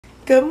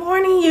Good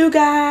morning, you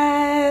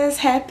guys.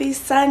 Happy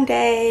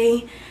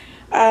Sunday.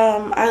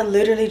 I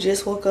literally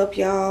just woke up,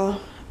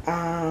 y'all.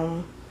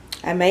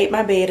 I made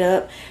my bed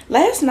up.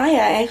 Last night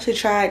I actually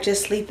tried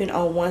just sleeping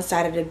on one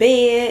side of the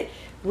bed,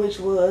 which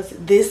was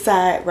this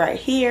side right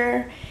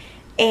here,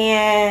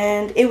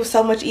 and it was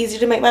so much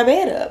easier to make my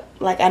bed up.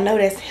 Like, I know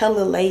that's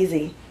hella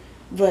lazy,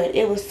 but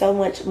it was so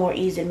much more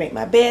easy to make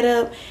my bed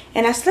up,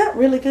 and I slept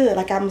really good.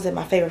 Like, I was in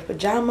my favorite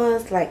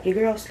pajamas. Like, your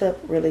girl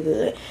slept really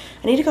good.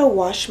 I need to go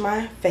wash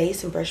my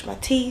face and brush my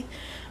teeth,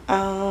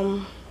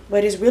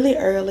 but it's really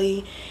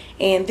early,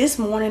 and this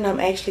morning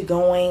I'm actually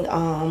going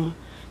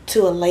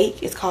to a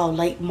lake. It's called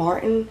Lake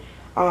Martin.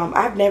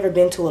 I've never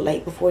been to a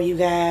lake before, you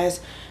guys,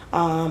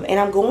 and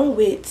I'm going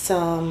with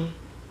some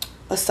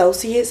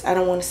associates. I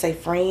don't want to say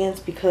friends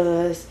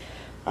because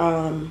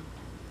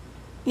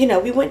you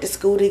know, we went to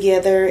school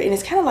together, and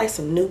it's kind of like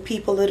some new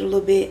people a little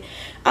bit.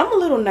 I'm a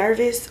little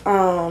nervous.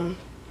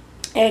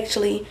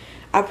 Actually,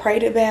 I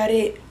prayed about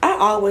it. I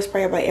always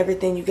pray about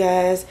everything, you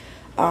guys.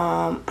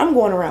 I'm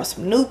going around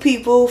some new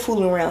people,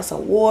 fooling around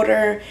some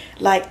water.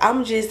 Like,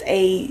 I'm just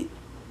a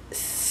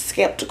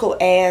skeptical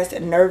ass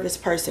and nervous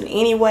person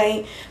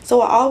anyway.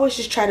 So I always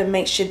just try to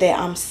make sure that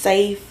I'm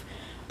safe,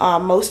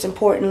 most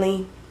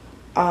importantly,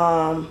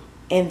 and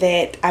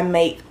that I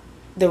make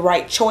the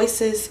right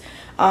choices.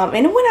 And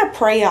when I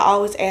pray, I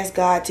always ask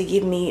God to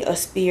give me a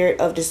spirit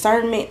of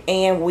discernment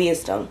and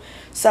wisdom.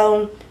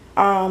 So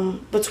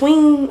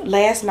between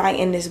last night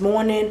and this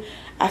morning,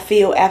 I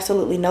feel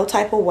absolutely no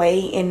type of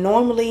way. And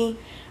normally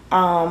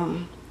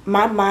my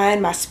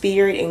mind, my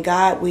spirit, and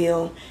God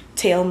will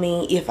tell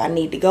me if I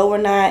need to go or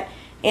not.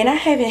 And I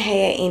haven't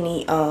had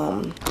any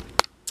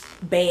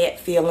bad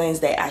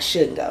feelings that I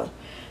shouldn't go.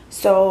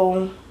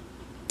 So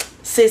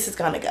sis is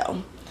gonna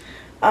go.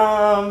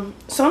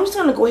 So I'm just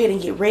gonna go ahead and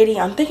get ready.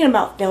 I'm thinking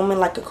about filming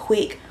like a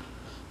quick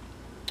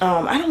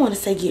I don't want to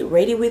say get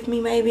ready with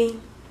me, maybe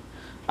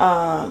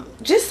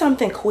just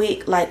something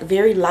quick, like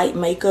very light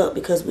makeup,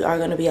 because we are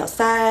going to be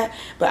outside,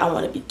 but I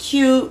want to be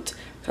cute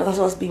because I'm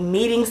supposed to be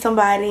meeting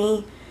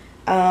somebody.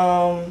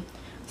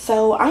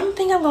 So I'm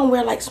thinking I'm gonna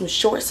wear like some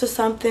shorts or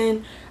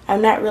something.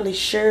 I'm not really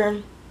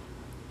sure.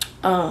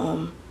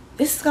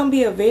 This is gonna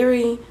be a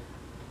very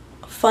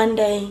fun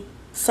day.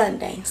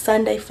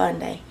 Sunday fun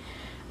day.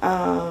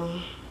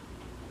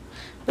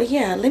 But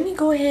yeah, let me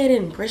go ahead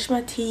and brush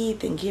my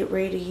teeth and get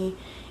ready,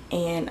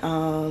 and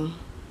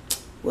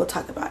we'll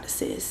talk about it,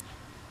 sis.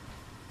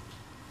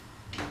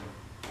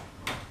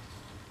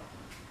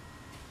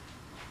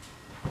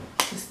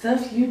 The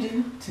stuff you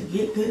do to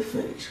get good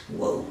footage.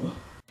 Whoa.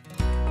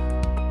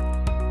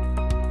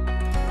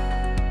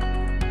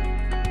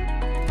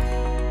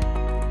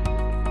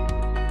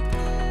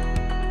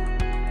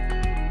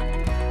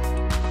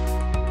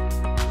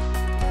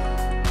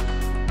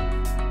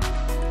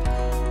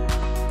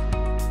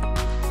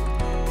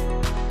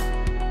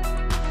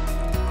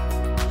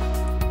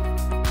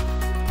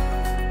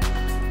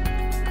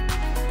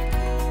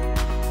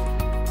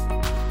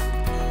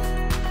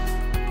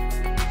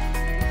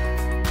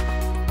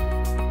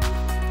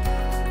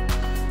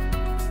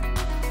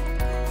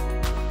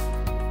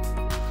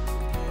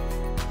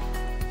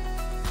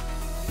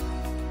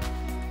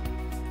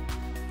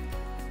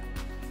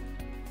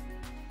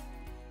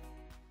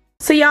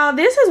 So y'all,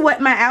 this is what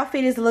my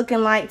outfit is looking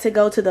like to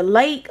go to the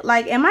lake.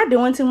 Like, am I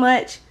doing too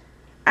much?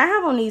 I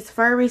have on these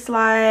furry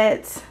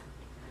slides.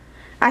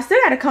 I still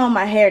gotta comb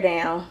my hair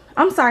down.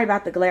 I'm sorry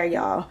about the glare,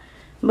 y'all,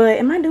 but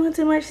am I doing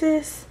too much,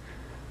 sis?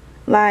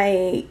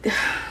 Like,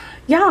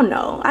 y'all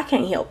know I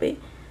can't help it.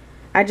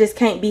 I just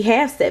can't be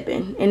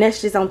half-stepping, and that's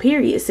just on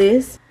period,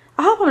 sis.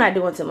 I hope I'm not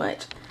doing too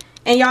much.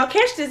 And y'all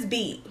catch this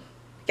beat.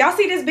 Y'all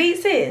see this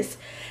beat, sis?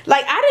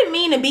 Like, I didn't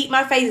mean to beat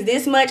my face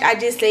this much. I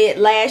just said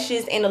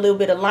lashes and a little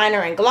bit of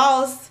liner and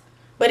gloss.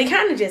 But it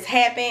kind of just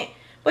happened.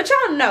 But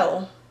y'all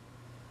know,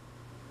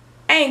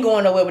 I ain't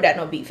going nowhere without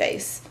no beat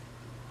face.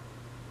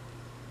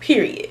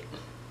 Period.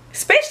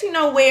 Especially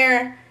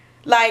nowhere,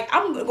 like,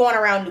 I'm going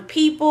around new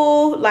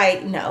people.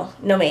 Like, no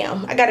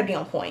ma'am. I gotta be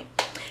on point.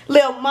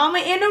 Little mama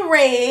in the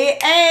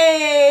red.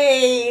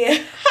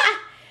 Hey!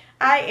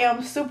 I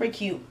am super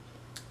cute.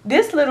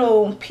 This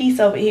little piece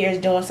over here is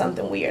doing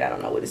something weird. I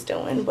don't know what it's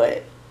doing,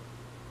 but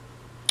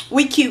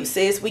we cute,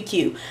 sis. We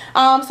cute.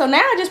 So now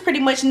I just pretty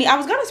much need, I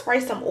was gonna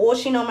spray some oil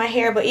sheen on my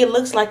hair, but it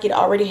looks like it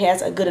already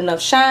has a good enough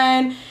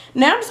shine.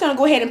 Now I'm just gonna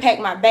go ahead and pack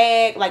my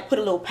bag, like put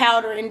a little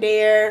powder in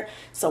there,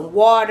 some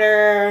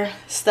water,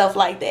 stuff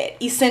like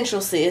that.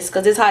 Essential, sis,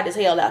 because it's hot as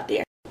hell out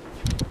there.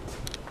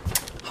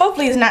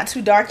 Hopefully it's not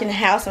too dark in the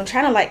house. I'm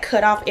trying to like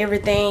cut off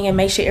everything and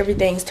make sure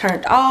everything's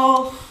turned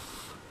off.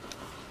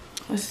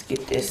 Let's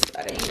get this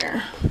out of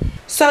here.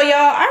 So y'all,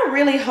 I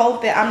really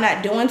hope that I'm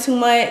not doing too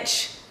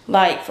much.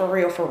 Like, for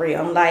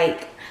real.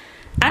 Like,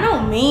 I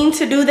don't mean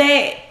to do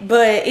that,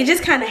 but it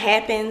just kind of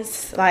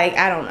happens. Like,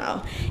 I don't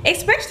know.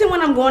 Especially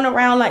when I'm going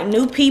around like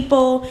new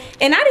people.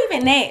 And not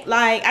even that.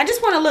 Like, I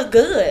just want to look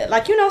good.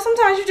 Like, you know,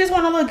 sometimes you just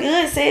want to look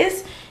good,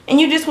 sis.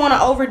 And you just want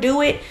to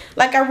overdo it.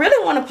 Like, I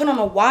really want to put on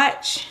a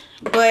watch.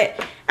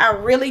 But I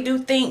really do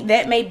think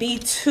that may be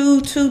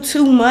too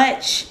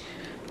much.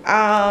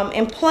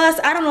 And plus,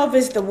 I don't know if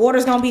it's the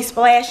water's gonna be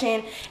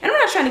splashing, and I'm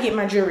not trying to get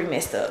my jewelry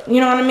messed up.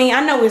 You know what I mean? I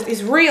know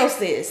it's real,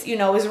 sis. You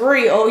know, it's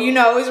real. You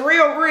know, it's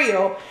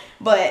real.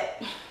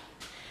 But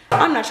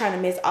I'm not trying to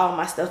mess all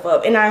my stuff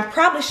up. And I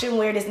probably shouldn't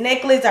wear this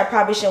necklace. I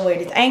probably shouldn't wear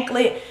this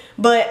anklet.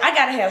 But I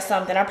gotta have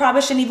something. I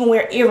probably shouldn't even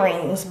wear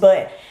earrings.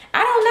 But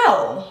I don't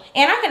know.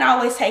 And I can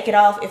always take it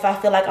off if I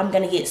feel like I'm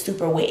gonna get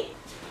super wet.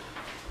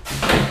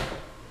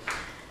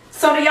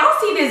 So do y'all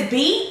see this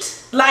beat?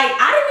 Like,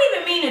 I didn't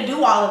even mean to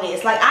do all of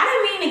this. Like, I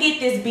didn't mean to get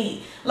this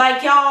beat.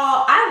 Like,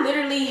 y'all, I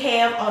literally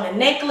have on a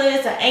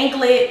necklace, an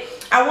anklet.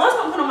 I was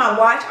gonna put on my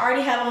watch. I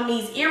already have on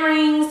these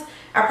earrings.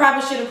 I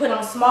probably should have put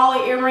on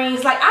smaller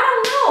earrings. Like, I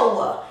don't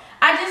know.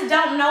 I just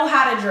don't know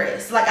how to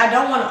dress. Like, I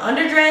don't want to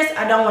underdress.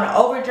 I don't want to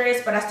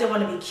overdress, but I still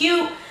want to be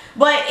cute.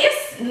 But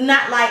it's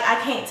not like I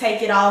can't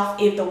take it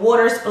off if the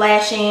water's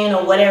splashing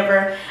or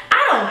whatever.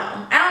 I don't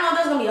know. I don't know if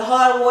there's going to be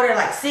hard water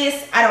like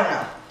sis. I don't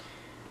know.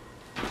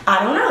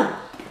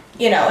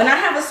 You know, and I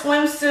have a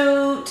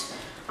swimsuit.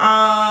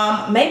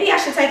 Maybe I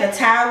should take a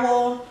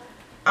towel.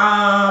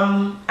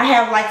 I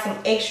have like some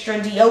extra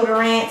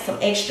deodorant, some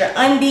extra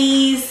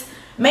undies.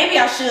 Maybe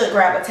I should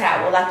grab a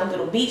towel, like a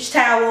little beach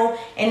towel.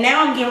 And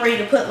now I'm getting ready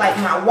to put like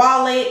my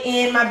wallet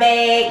in my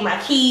bag, my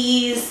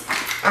keys.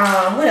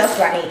 What else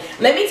do I need?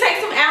 Let me take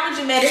some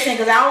allergy medicine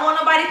because I don't want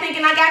nobody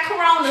thinking I got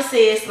corona,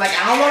 sis. Like,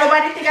 I don't want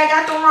nobody to think I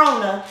got the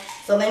corona.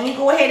 So let me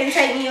go ahead and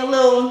take me a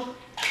little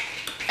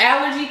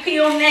allergy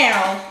pill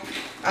now.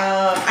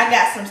 I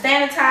got some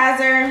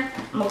sanitizer.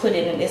 I'm gonna put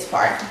it in this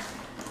part.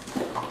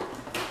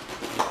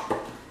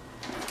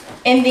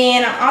 And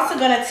then I'm also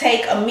gonna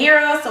take a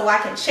mirror so I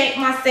can check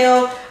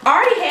myself. I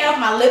already have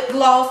my lip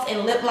gloss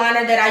and lip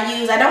liner that I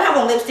use. I don't have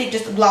a lipstick,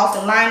 just a gloss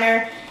and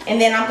liner. And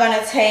then I'm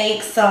gonna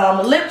take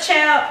some lip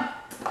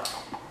chap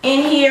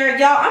in here.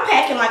 Y'all, I'm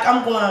packing like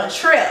I'm going on a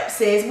trip.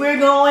 Sis, we're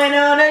going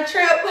on a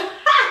trip.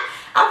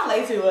 I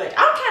play too much.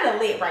 I'm kind of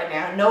lit right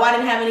now. No, I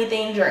didn't have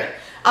anything to drink.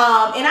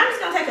 And I'm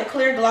just gonna take a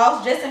clear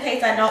gloss just in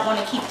case I don't want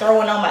to keep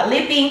throwing on my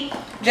lippy.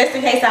 Just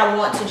in case I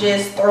want to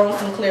just throw in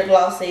some clear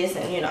glosses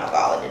and, you know,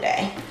 call it a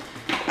day.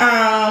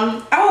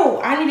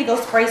 Oh, I need to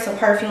go spray some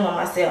perfume on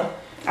myself.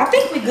 I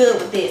think we're good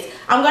with this.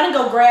 I'm gonna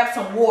go grab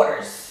some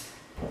waters.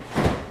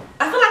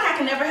 I feel like I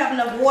can never have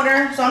enough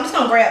water, so I'm just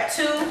gonna grab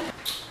 2.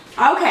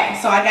 Okay,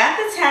 so I got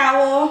the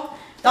towel.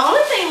 The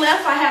only thing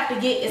left I have to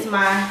get is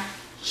my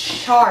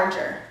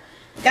charger.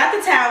 Got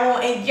the towel,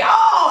 and y'all,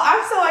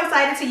 I'm so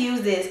excited to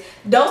use this.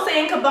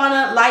 Dolce &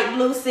 Gabbana light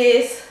blue,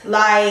 sis.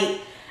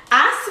 Like,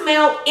 I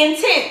smell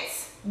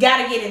intense.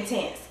 Gotta get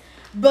intense.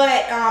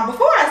 But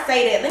before I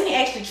say that, let me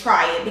actually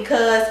try it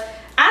because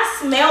I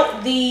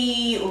smelled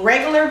the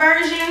regular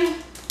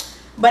version,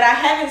 but I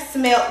haven't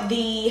smelled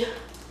the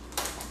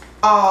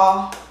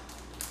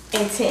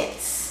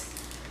intense.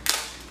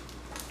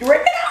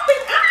 Rip it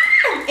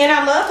out. And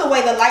I love the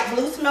way the light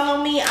blue smell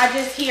on me. I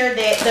just hear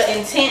that the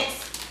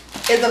intense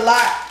is a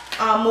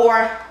lot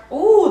more.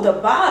 Ooh, the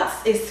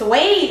box is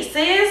suede,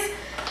 sis.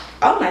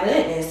 Oh my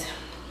goodness,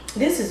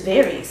 this is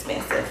very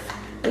expensive.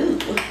 Ooh.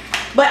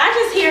 But I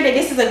just hear that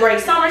this is a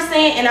great summer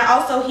scent, and I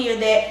also hear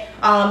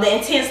that the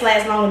intense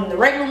lasts longer than the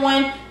regular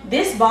one.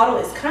 This bottle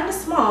is kind of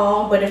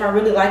small, but if I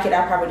really like it,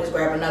 I'll probably just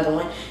grab another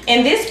one.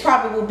 And this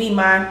probably will be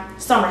my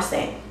summer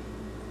scent.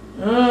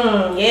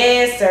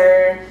 Yes,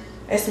 sir.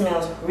 It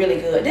smells really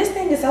good. This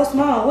thing is so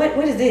small. What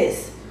is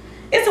this?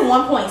 It's a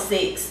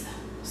 1.6.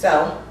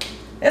 So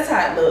that's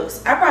how it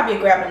looks. I'll probably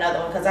grab another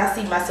one because I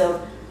see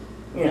myself,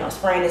 you know,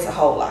 spraying this a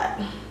whole lot.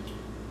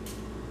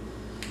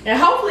 And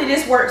hopefully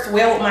this works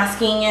well with my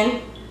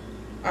skin.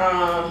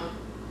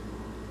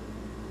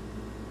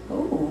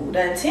 Ooh,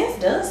 the intense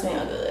does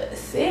smell good,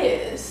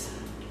 sis.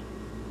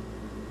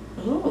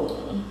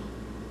 Ooh.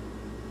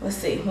 Let's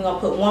see. We're gonna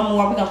put one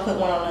more. We're gonna put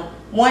one on the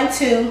 1,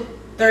 2,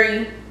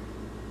 3.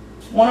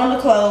 One on the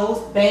clothes,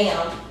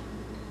 bam.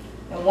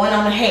 And one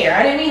on the hair.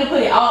 I didn't mean to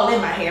put it all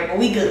in my hair, but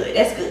we good.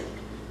 That's good.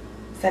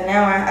 So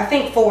now I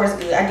think 4 is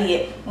good. I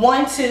did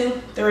 1,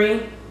 2,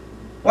 3.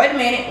 Wait a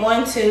minute.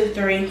 1, 2,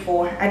 3,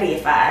 4. I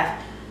did 5.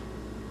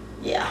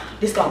 Yeah,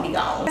 this gonna be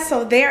gone.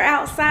 So they're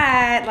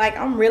outside. Like,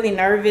 I'm really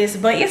nervous,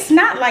 but it's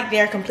not like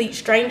they're complete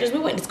strangers. We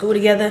went to school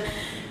together.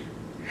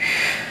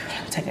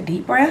 Take a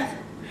deep breath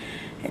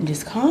and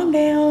just calm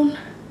down.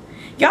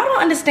 Y'all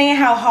don't understand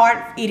how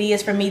hard it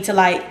is for me to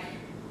like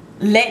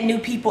let new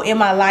people in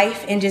my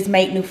life and just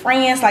make new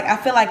friends. Like, I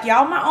feel like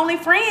y'all my only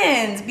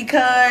friends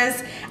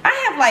because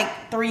I have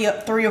like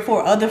three or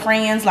 4 other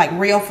friends, like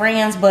real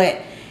friends,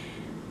 but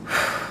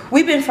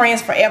we've been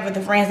friends forever,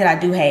 the friends that I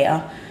do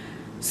have.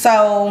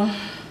 So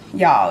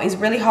y'all, it's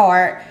really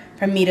hard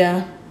for me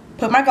to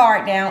put my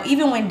guard down,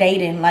 even when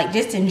dating, like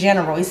just in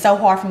general. It's so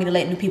hard for me to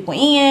let new people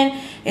in.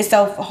 It's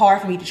so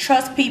hard for me to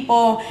trust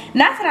people.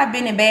 Not that I've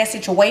been in bad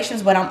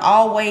situations, but I'm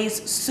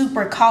always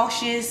super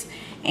cautious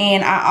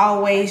and I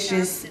always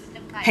just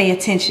pay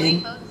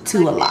attention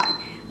to a lot.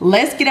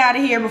 Let's get out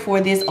of here before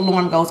this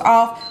alarm goes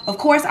off. Of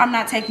course, I'm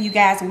not taking you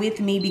guys with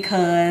me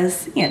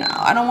because, you know,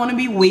 I don't want to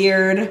be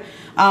weird.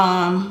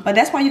 But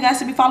that's why you guys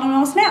should be following me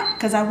on Snap,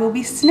 because I will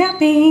be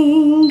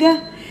snapping.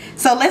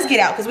 So let's get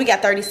out because we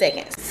got 30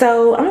 seconds.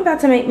 So I'm about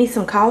to make me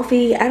some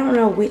coffee. I don't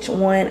know which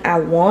one I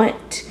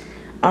want.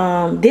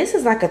 This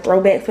is like a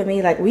throwback for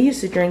me. Like, we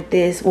used to drink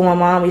this, well, my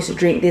mom used to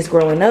drink this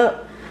growing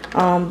up.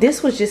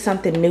 This was just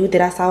something new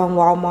that I saw in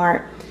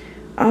Walmart.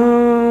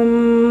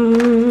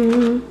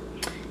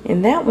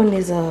 And that one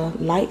is a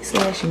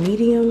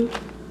light/medium.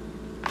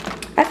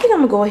 I think I'm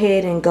gonna go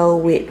ahead and go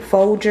with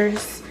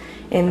Folgers.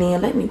 And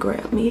then let me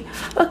grab me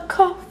a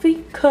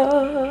coffee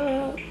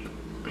cup.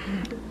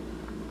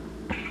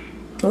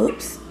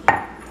 Oops.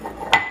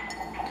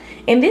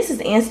 And this is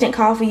instant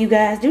coffee, you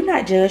guys. Do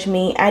not judge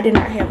me. I did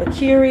not have a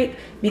Keurig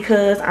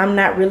because I'm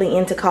not really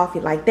into coffee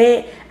like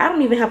that. I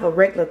don't even have a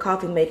regular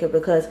coffee maker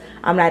because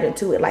I'm not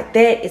into it like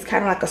that. It's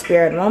kind of like a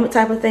spare of the moment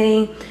type of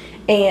thing.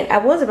 And I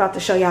was about to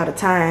show y'all the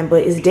time,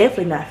 but it's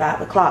definitely not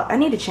 5 o'clock. I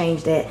need to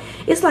change that.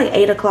 It's like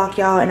 8 o'clock,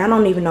 y'all, and I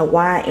don't even know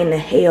why in the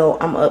hell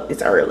I'm up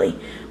this early.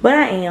 But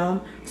I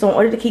am. So in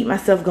order to keep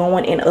myself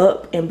going and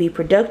up and be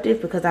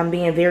productive, because I'm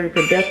being very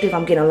productive,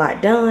 I'm getting a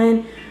lot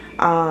done.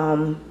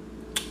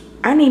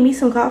 I need me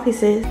some coffee,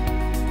 sis.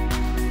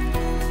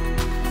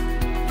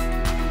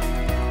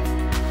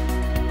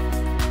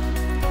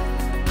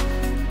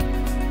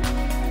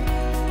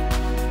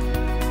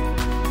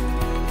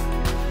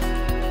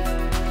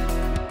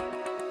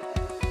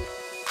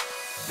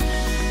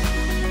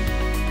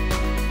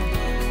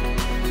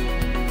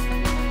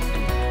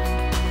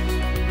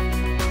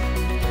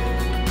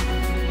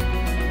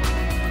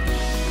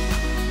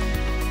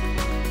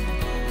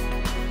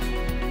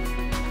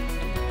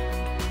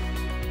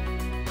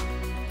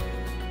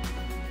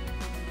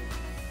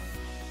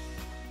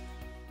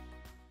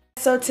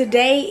 So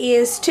today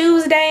is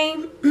Tuesday.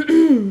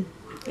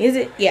 Is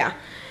it? Yeah.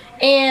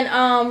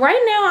 And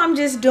right now I'm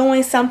just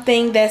doing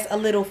something that's a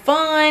little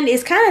fun.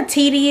 It's kind of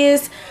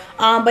tedious,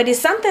 but it's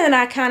something that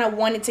I kind of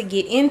wanted to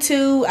get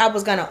into. I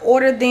was gonna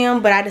order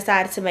them, but I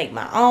decided to make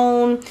my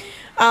own.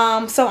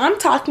 So I'm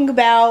talking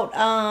about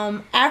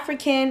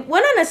African,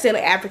 well, not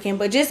necessarily African,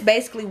 but just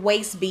basically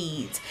waist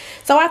beads.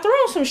 So I threw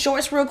on some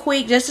shorts real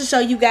quick just to show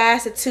you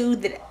guys the two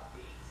that.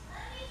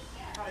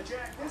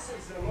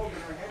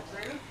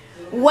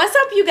 What's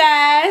up, you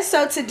guys?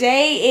 So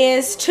today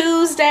is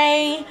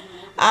Tuesday.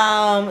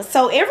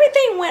 So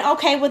everything went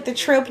okay with the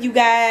trip, you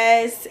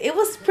guys. It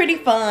was pretty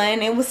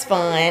fun. It was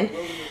fun.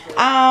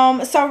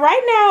 So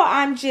right now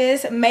I'm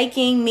just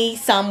making me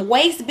some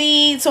waist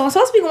beads. So I'm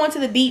supposed to be going to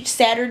the beach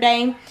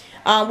Saturday.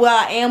 Well,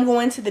 I am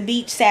going to the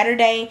beach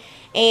Saturday,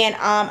 and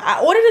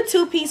I ordered a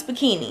 2-piece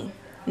bikini.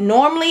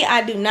 Normally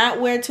I do not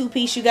wear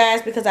 2-piece, you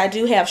guys, because I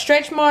do have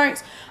stretch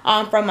marks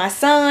from my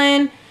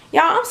son.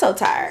 Y'all, I'm so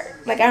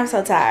tired. Like, I'm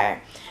so tired.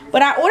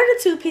 But I ordered a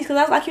 2-piece because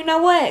I was like, you know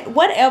what?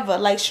 Whatever.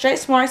 Like,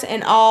 stretch marks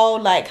and all,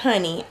 like,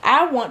 honey,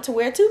 I want to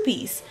wear a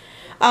 2-piece.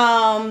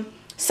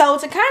 So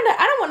to kind of,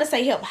 I don't want to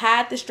say help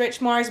hide the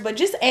stretch marks, but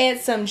just add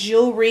some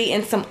jewelry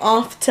and some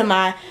oomph to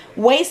my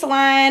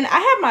waistline. I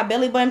have my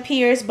belly button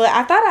pierced, but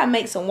I thought I'd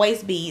make some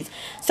waist beads.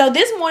 So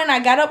this morning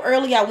I got up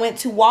early. I went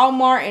to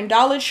Walmart and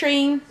Dollar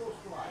Tree,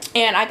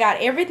 and I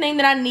got everything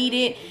that I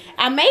needed.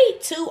 I made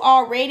 2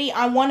 already.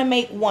 I want to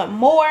make 1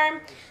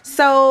 more.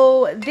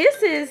 So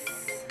this is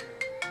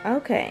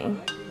okay.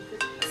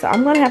 So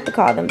I'm gonna have to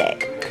call them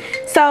back.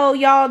 So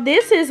y'all,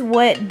 this is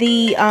what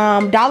the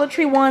Dollar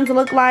Tree ones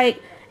look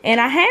like, and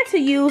I had to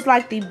use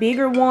like the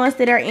bigger ones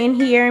that are in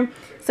here.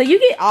 So you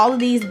get all of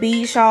these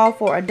beads, y'all,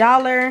 for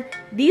 $1.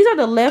 These are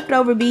the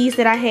leftover beads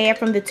that I had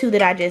from the 2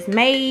 that I just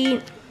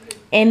made.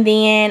 And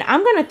then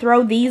I'm gonna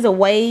throw these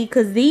away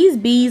because these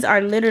beads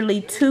are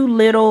literally too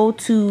little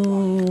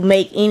to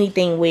make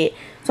anything with.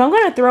 So I'm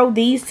gonna throw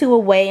these 2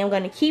 away. I'm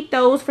gonna keep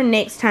those for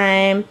next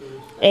time.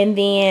 And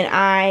then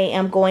I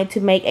am going to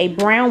make a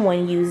brown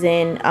one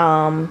using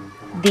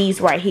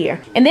these right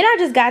here. And then I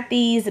just got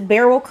these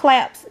barrel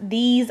claps.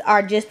 These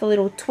are just the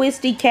little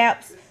twisty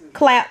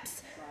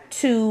claps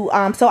to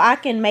so I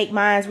can make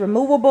mine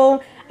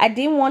removable. I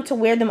didn't want to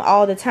wear them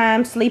all the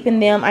time, sleep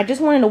in them. I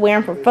just wanted to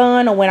wear them for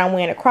fun or when I'm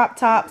wearing a crop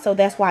top. So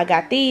that's why I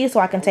got these, so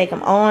I can take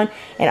them on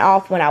and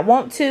off when I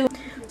want to.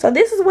 So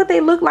this is what they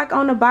look like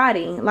on the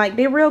body. Like,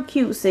 they're real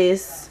cute,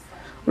 sis.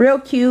 Real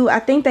cute. I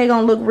think they're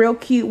gonna look real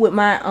cute with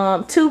my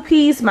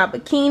 2-piece, my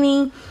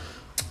bikini.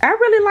 I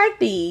really like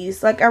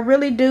these. Like, I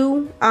really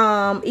do.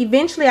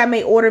 Eventually I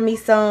may order me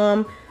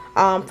some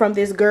from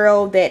this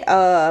girl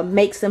that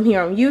makes them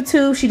here on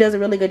YouTube. She does a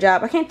really good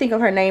job. I can't think of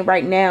her name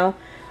right now.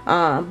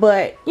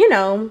 But you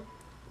know,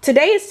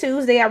 today is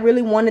Tuesday. I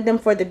really wanted them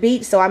for the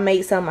beach, so I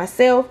made some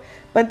myself,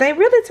 but they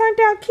really turned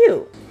out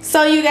cute.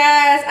 So you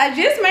guys, I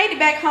just made it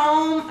back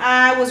home.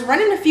 I was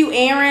running a few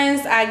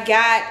errands. I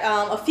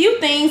got a few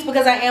things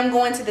because I am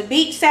going to the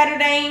beach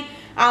Saturday.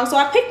 So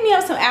I picked me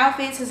up some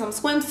outfits and some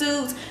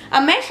swimsuits.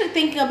 I'm actually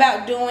thinking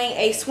about doing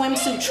a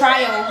swimsuit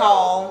try-on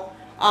haul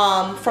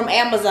from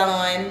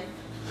Amazon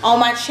on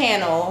my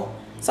channel.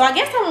 So I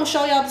guess I won't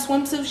show y'all the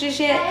swimsuits just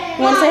yet.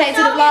 You want to say hey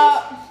to the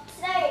vlog?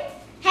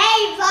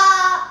 Hey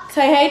vlog.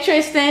 Say hey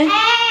Tristan.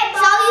 Hey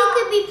vlog. So you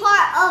could be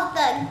part of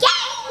the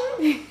game.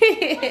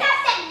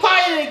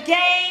 Part of the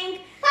gang.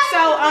 So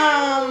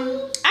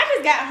I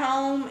just got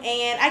home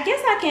and I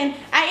guess I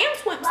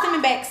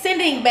am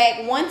sending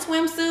back one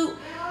swimsuit.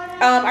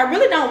 I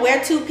really don't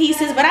wear 2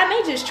 pieces, but I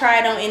may just try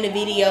it on in the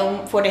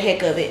video for the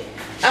heck of it.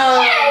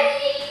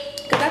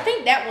 Because I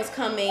think that was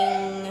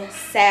coming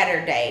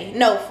Friday.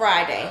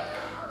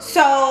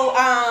 So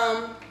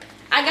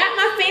I got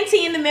my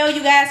Fenty in the mail,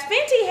 you guys.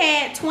 Fenty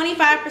had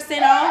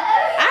 25% off.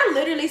 I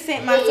literally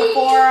sent my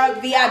Sephora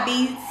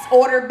VIB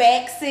order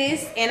back,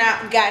 sis, and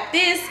I got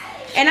this.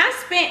 And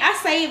I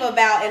saved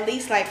about at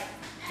least like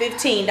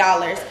 $15.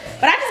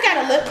 But I just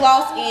got a lip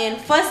gloss in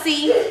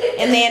Fussy,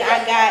 and then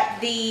I got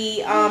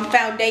the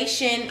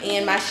foundation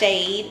in my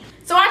shade.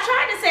 So I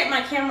tried to set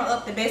my camera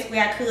up the best way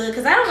I could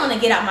because I don't want to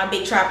get out my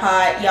big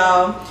tripod,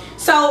 y'all.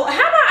 So how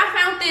about I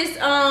found this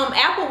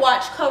Apple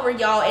Watch cover,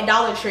 y'all, at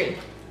Dollar Tree.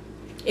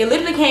 It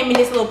literally came in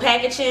this little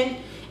packaging,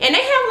 and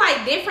they have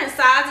like different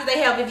sizes. They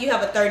have, if you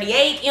have a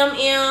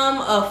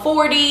 38mm, a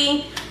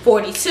 40,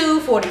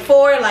 42,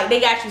 44, like they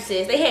got you,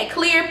 sis. They had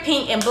clear,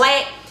 pink, and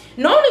black.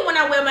 Normally when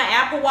I wear my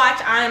Apple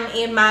Watch, I'm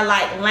in my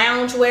like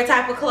loungewear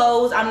type of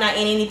clothes. I'm not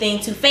in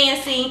anything too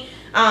fancy.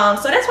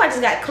 So that's why I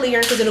just got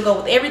clear, because it'll go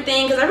with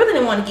everything, because I really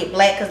didn't want to get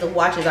black because the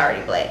watch is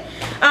already black.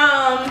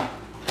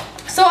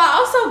 So I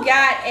also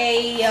got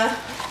a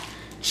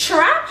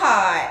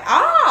tripod.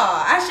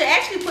 I should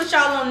actually put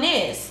y'all on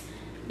this.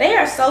 They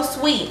are so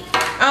sweet.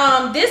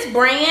 This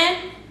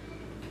brand,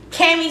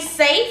 Cami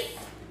Safe,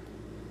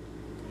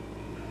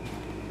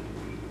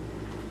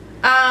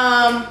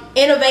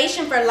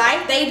 Innovation for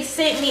Life, they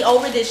sent me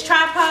over this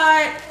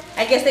tripod.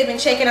 I guess they've been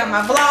checking out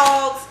my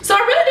vlogs. So I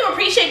really do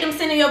appreciate them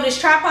sending me over this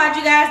tripod,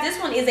 you guys. This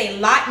one is a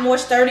lot more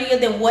sturdier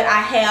than what I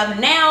have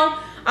now.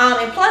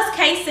 And plus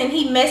Kason,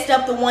 he messed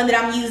up the one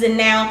that I'm using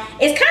now.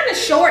 It's kind of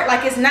short,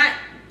 like it's not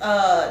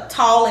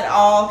tall at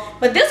all.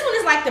 But this one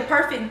is like the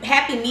perfect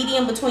happy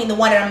medium between the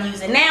one that I'm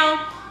using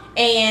now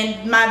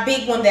and my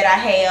big one that I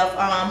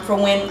have for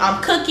when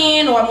I'm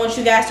cooking, or I want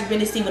you guys to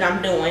really see what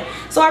I'm doing.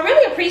 So I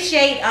really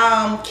appreciate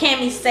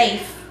Cami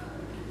Safe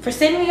for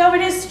sending me over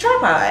this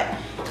tripod.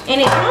 And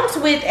it comes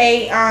with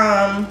a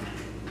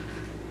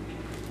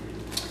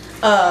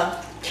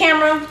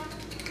camera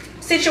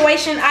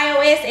situation,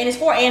 iOS, and it's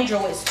for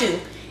Androids too.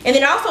 And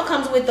then it also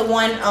comes with the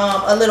one,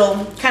 a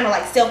little kind of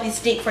like selfie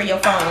stick for your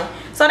phone.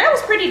 So that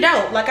was pretty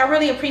dope. Like, I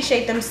really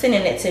appreciate them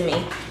sending it to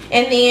me.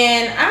 And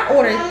then I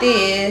ordered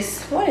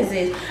this. What is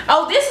this?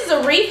 Oh, this is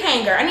a wreath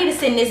hanger. I need to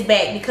send this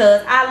back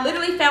because I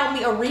literally found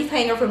me a wreath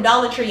hanger from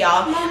Dollar Tree,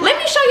 y'all. Let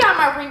me show y'all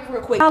my wreath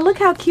real quick. Oh, look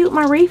how cute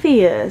my wreath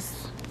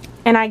is.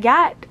 And I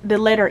got the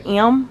letter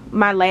M.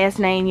 My last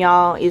name,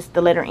 y'all, is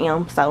the letter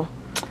M. So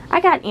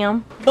I got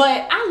M.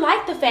 But I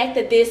like the fact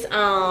that this,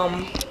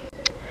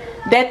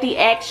 that the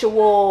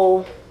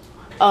actual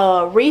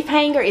wreath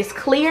hanger is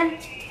clear.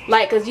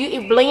 Like, cause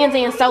it blends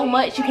in so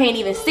much you can't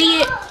even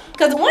see it.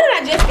 Cause the one that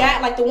I just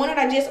got, like the one that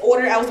I just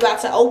ordered, I was about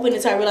to open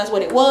until I realized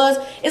what it was.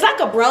 It's like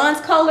a bronze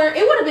color.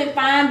 It would have been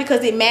fine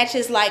because it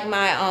matches like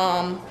my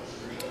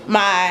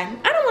I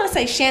don't want to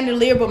say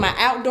chandelier, but my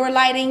outdoor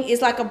lighting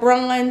is like a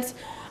bronze.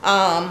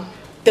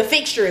 The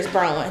fixture is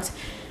bronze.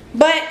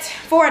 But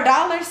for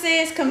 $1,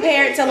 sis,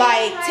 compared to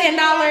like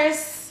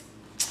 $10,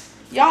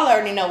 y'all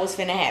already know what's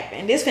finna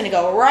happen. This finna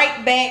go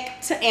right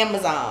back to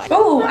Amazon.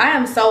 Oh, I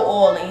am so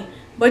oily.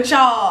 But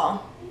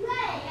y'all,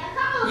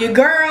 your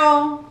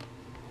girl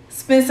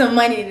spent some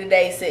money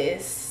today,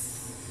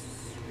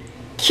 sis.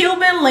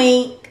 Cuban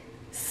link,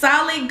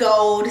 solid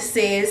gold,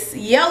 sis,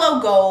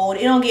 yellow gold.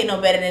 It don't get no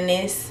better than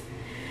this.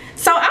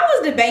 So I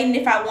was debating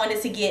if I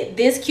wanted to get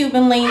this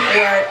Cuban link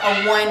or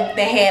a one that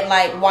had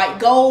like white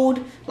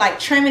gold, like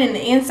trimming in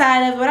the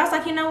inside of it. But I was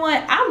like, you know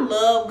what? I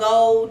love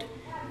gold.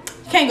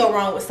 You can't go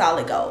wrong with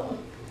solid gold.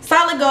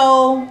 Solid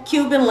gold,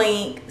 Cuban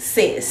link,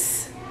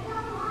 sis.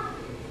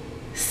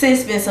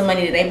 Sis spent some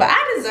money today, but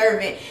I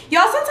deserve it.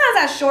 Y'all, sometimes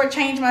I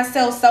shortchange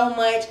myself so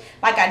much.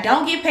 Like, I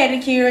don't get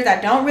pedicures.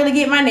 I don't really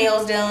get my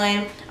nails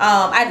done.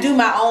 I do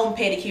my own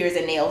pedicures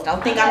and nails.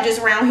 Don't think I'm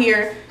just around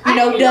here, you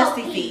know,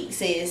 dusty feet,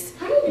 sis.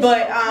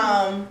 But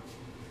I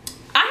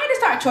had to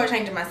start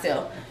shortchanging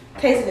myself.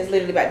 Kason is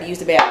literally about to use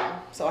the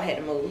bathroom, so I had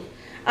to move.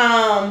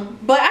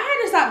 But I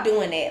had to stop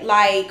doing that.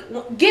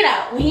 Like, get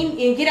out when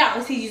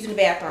he's using the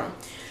bathroom.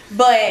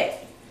 But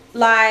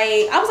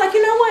like, I was like,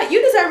 you know what?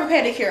 You deserve a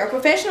pedicure, a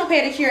professional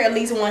pedicure at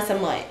least once a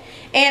month.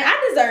 And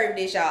I deserve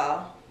this,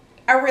 y'all.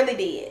 I really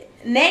did.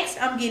 Next,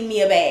 I'm getting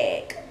me a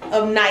bag,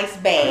 a nice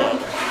bag.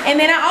 And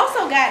then I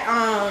also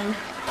got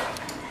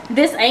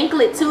this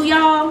anklet too,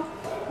 y'all.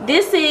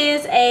 This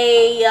is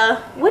a,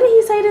 what did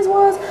he say this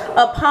was?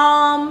 A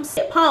palm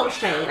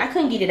chain. I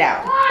couldn't get it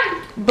out.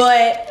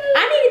 But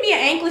I need to be an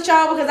anklet,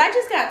 y'all, because I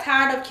just got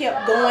tired of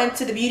kept going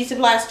to the beauty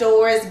supply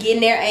stores,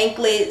 getting their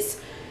anklets.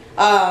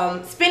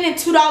 Spending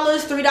 $2,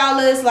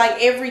 $3 like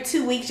every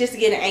 2 weeks just to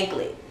get an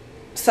anklet.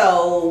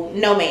 So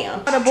no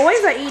ma'am. The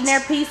boys are eating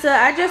their pizza.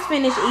 I just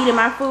finished eating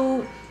my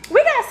food.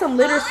 We got some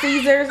Little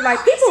Caesars.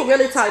 Like, people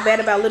really talk bad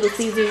about Little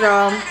Caesars,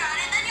 y'all.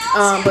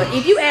 But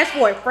if you ask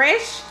for it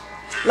fresh,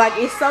 like,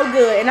 it's so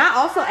good. And I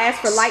also asked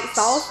for light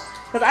sauce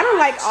because I don't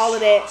like all of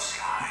that.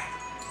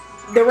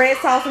 The red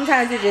sauce,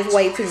 sometimes it's just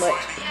way too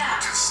much.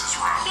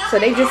 So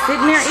they just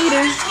sitting there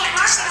eating.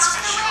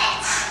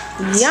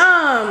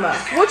 Yum.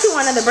 What you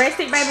want, another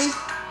breadstick, baby?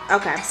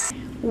 Okay.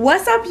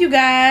 What's up, you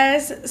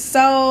guys?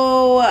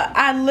 So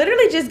I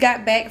literally just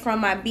got back from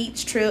my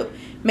beach trip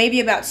maybe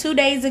about 2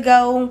 days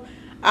ago.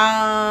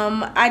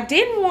 I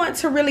didn't want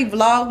to really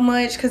vlog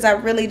much because I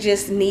really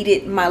just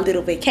needed my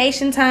little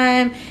vacation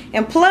time.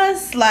 And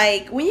plus,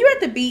 like, when you're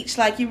at the beach,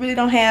 like, you really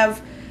don't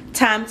have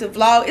time to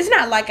vlog. It's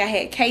not like I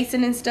had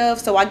casing and stuff,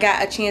 so I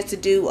got a chance to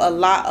do a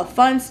lot of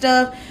fun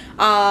stuff.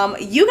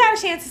 You got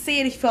a chance to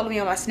see it if you follow me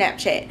on my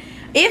Snapchat.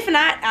 If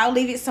not, I'll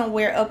leave it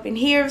somewhere up in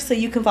here so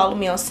you can follow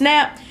me on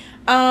Snap.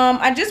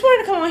 I just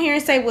wanted to come on here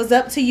and say what's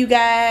up to you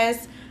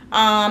guys,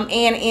 and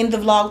end the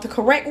vlog the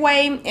correct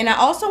way. And I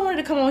also wanted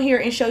to come on here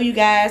and show you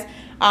guys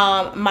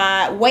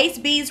my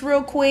waist beads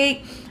real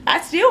quick. I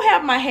still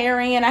have my hair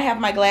in, I have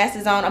my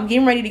glasses on. I'm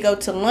getting ready to go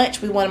to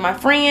lunch with one of my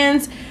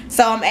friends,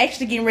 so I'm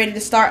actually getting ready to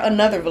start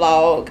another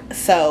vlog.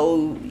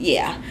 So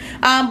yeah,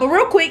 but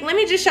real quick, let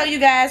me just show you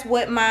guys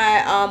what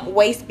my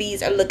waist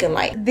beads are looking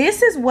like.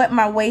 This is what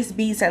my waist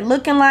beads are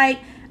looking like.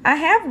 I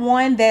have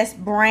one that's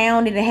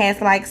brown and it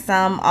has like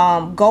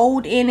some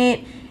gold in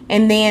it,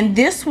 and then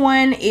this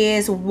one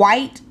is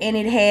white and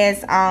it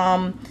has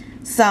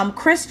some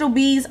crystal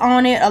beads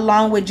on it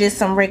along with just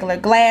some regular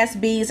glass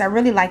beads. I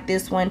really like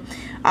this one.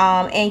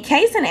 And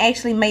Kaysen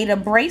actually made a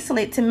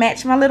bracelet to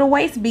match my little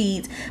waist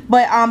beads.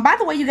 But by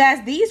the way, you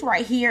guys, these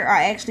right here are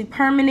actually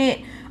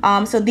permanent.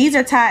 So these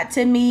are tied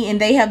to me, and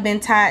they have been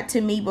tied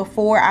to me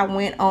before I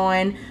went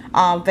on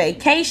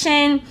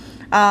vacation.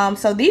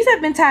 So these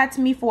have been tied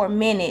to me for a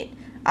minute.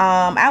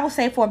 I would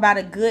say for about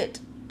a good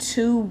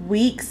 2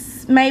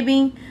 weeks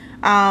maybe,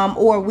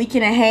 or a week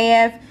and a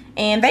half.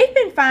 And they've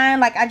been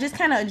fine. Like, I just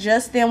kind of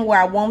adjust them where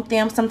I want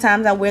them.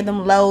 Sometimes I wear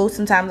them low,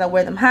 sometimes I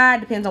wear them high,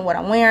 depends on what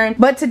I'm wearing.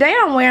 But today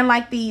I'm wearing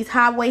like these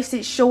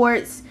high-waisted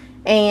shorts,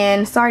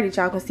 and sorry that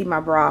y'all can see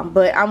my bra,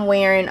 but I'm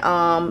wearing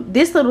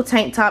this little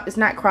tank top. It's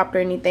not cropped or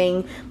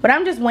anything, but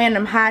I'm just wearing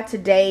them high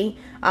today.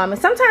 And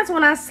sometimes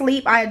when I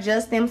sleep I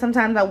adjust them.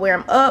 Sometimes I wear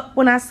them up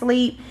when I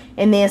sleep,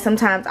 and then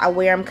sometimes I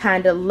wear them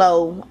kind of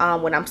low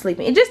when I'm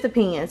sleeping. It just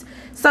depends.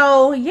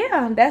 So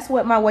yeah, that's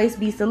what my waist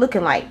beads are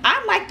looking like.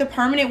 I like the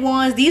permanent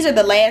ones. These are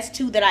the last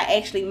two that I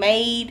actually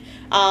made,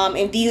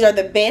 and these are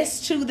the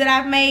best two that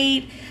I've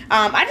made.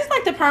 I just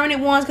like the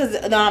permanent ones because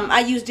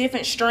I use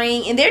different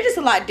string, and they're just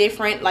a lot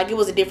different. Like, it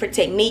was a different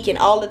technique and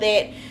all of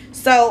that.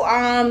 So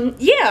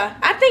yeah,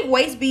 I think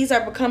waist beads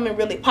are becoming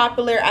really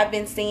popular. I've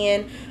been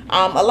seeing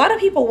a lot of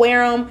people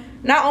wear them,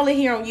 not only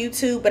here on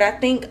YouTube, but I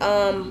think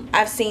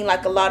I've seen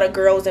like a lot of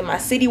girls in my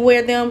city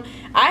wear them.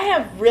 I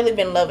have really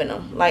been loving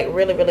them, like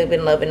really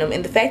been loving them.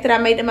 And the fact that I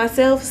made them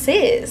myself,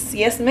 sis,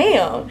 yes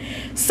ma'am.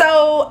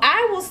 So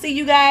I will see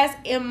you guys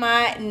in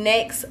my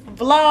next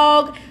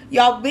vlog.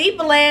 Y'all be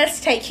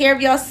blessed, take care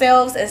of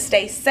yourselves, and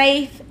stay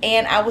safe,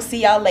 and I will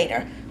see y'all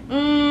later.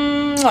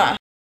 Mwah.